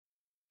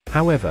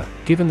However,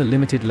 given the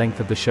limited length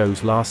of the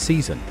show's last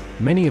season,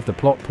 many of the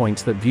plot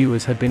points that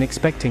viewers had been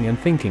expecting and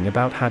thinking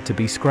about had to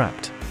be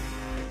scrapped.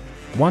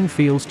 One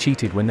feels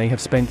cheated when they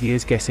have spent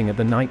years guessing at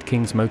the Night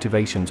King's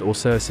motivations or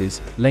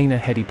Cersei's, Laena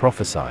Headey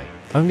prophesy,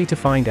 only to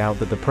find out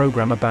that the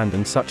program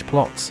abandoned such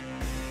plots.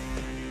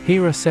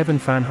 Here are 7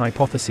 fan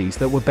hypotheses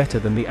that were better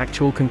than the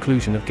actual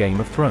conclusion of Game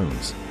of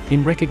Thrones,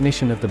 in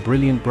recognition of the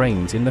brilliant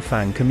brains in the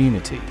fan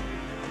community.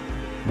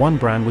 1.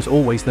 Bran was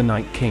always the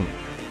Night King.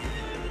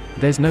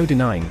 There's no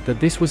denying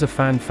that this was a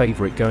fan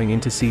favorite going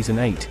into Season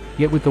 8,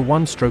 yet with the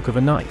one stroke of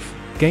a knife,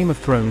 Game of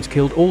Thrones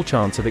killed all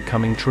chance of it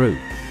coming true.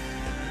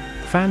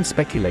 Fans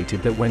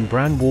speculated that when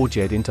Bran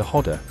warged into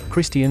Hodder,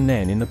 Christian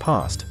Nairn in the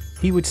past,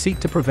 he would seek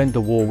to prevent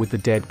the war with the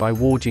dead by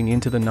warging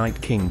into the Night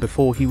King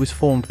before he was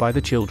formed by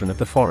the Children of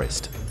the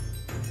Forest.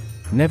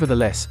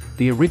 Nevertheless,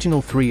 the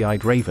original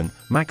three-eyed raven,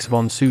 Max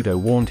von Sydow,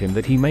 warned him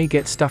that he may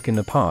get stuck in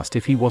the past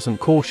if he wasn't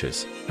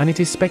cautious, and it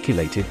is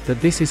speculated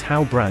that this is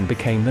how Bran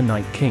became the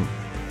Night King.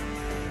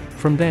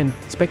 From then,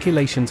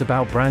 speculations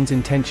about Bran's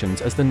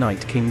intentions as the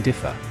Night King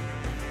differ.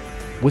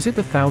 Was it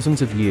the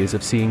thousands of years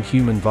of seeing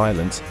human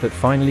violence that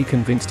finally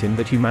convinced him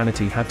that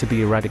humanity had to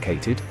be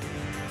eradicated?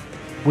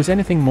 Was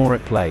anything more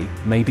at play,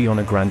 maybe on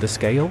a grander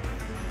scale?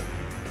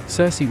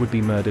 Cersei would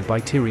be murdered by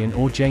Tyrion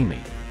or Jaime.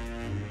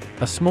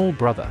 A small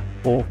brother,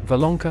 or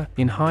Valonqa,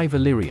 in High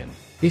Valyrian,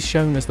 is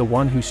shown as the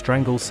one who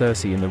strangles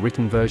Cersei in the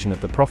written version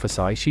of the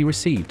prophecy she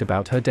received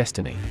about her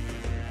destiny.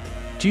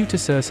 Due to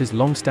Cersei's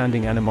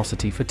long-standing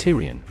animosity for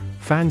Tyrion,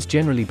 fans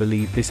generally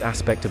believe this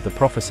aspect of the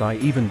prophecy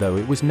even though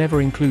it was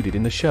never included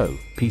in the show.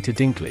 Peter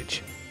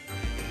Dinklage.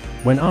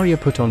 When Arya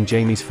put on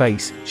Jaime's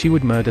face, she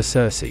would murder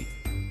Cersei.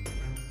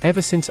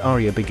 Ever since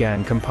Arya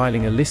began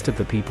compiling a list of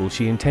the people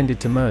she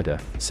intended to murder,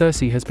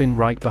 Cersei has been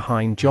right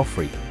behind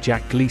Joffrey,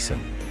 Jack Gleeson.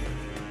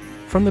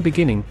 From the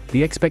beginning,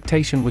 the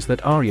expectation was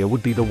that Arya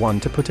would be the one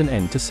to put an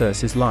end to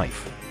Cersei's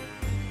life.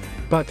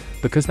 But,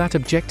 because that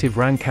objective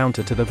ran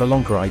counter to the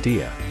Valonqa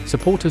idea,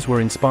 supporters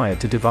were inspired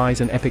to devise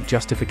an epic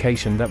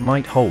justification that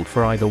might hold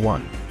for either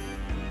one.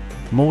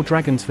 More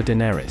dragons for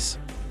Daenerys.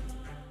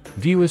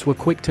 Viewers were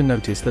quick to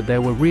notice that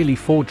there were really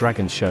 4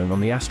 dragons shown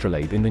on the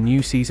astrolabe in the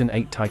new Season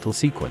 8 title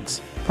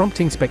sequence,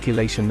 prompting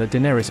speculation that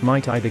Daenerys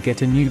might either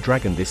get a new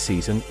dragon this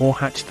season or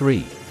hatch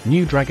 3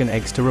 new dragon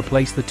eggs to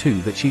replace the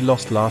 2 that she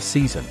lost last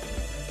season.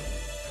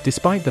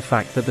 Despite the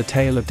fact that the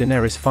tale of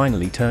Daenerys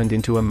finally turned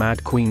into a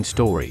Mad Queen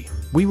story,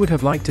 we would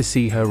have liked to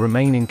see her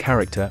remain in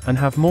character and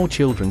have more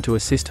children to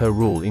assist her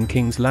rule in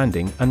King's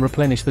Landing and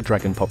replenish the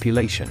dragon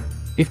population.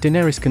 If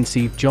Daenerys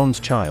conceived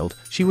Jon's child,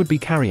 she would be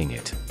carrying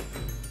it.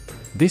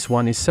 This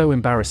one is so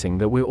embarrassing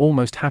that we're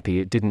almost happy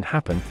it didn't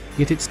happen,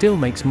 yet it still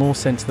makes more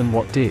sense than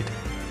what did.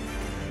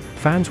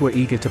 Fans were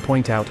eager to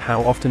point out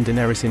how often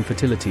Daenerys'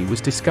 infertility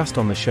was discussed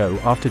on the show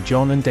after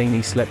Jon and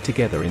Dany slept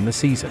together in the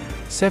Season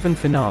 7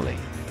 finale.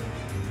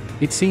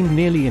 It seemed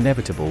nearly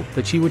inevitable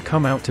that she would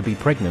come out to be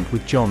pregnant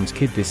with Jon's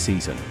kid this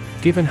season,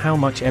 given how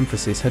much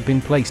emphasis had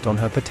been placed on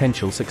her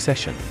potential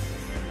succession.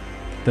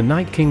 The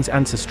Night King's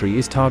ancestry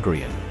is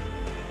Targaryen.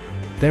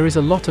 There is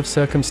a lot of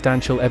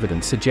circumstantial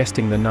evidence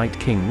suggesting the Night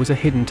King was a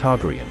hidden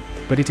Targaryen,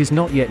 but it is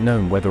not yet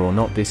known whether or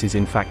not this is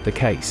in fact the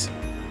case.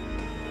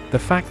 The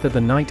fact that the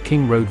Night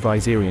King rode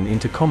Viserion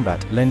into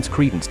combat lends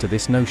credence to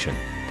this notion,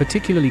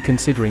 particularly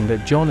considering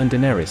that Jon and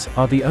Daenerys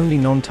are the only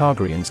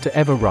non-Targaryens to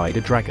ever ride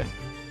a dragon.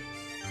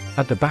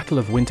 At the Battle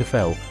of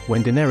Winterfell,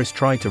 when Daenerys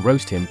tried to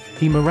roast him,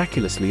 he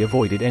miraculously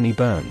avoided any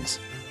burns.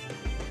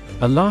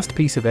 A last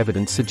piece of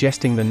evidence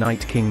suggesting the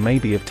Night King may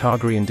be of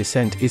Targaryen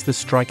descent is the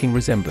striking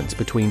resemblance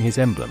between his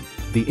emblem,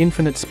 the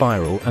infinite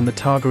spiral, and the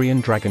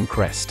Targaryen dragon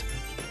crest.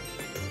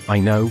 I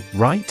know,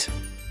 right?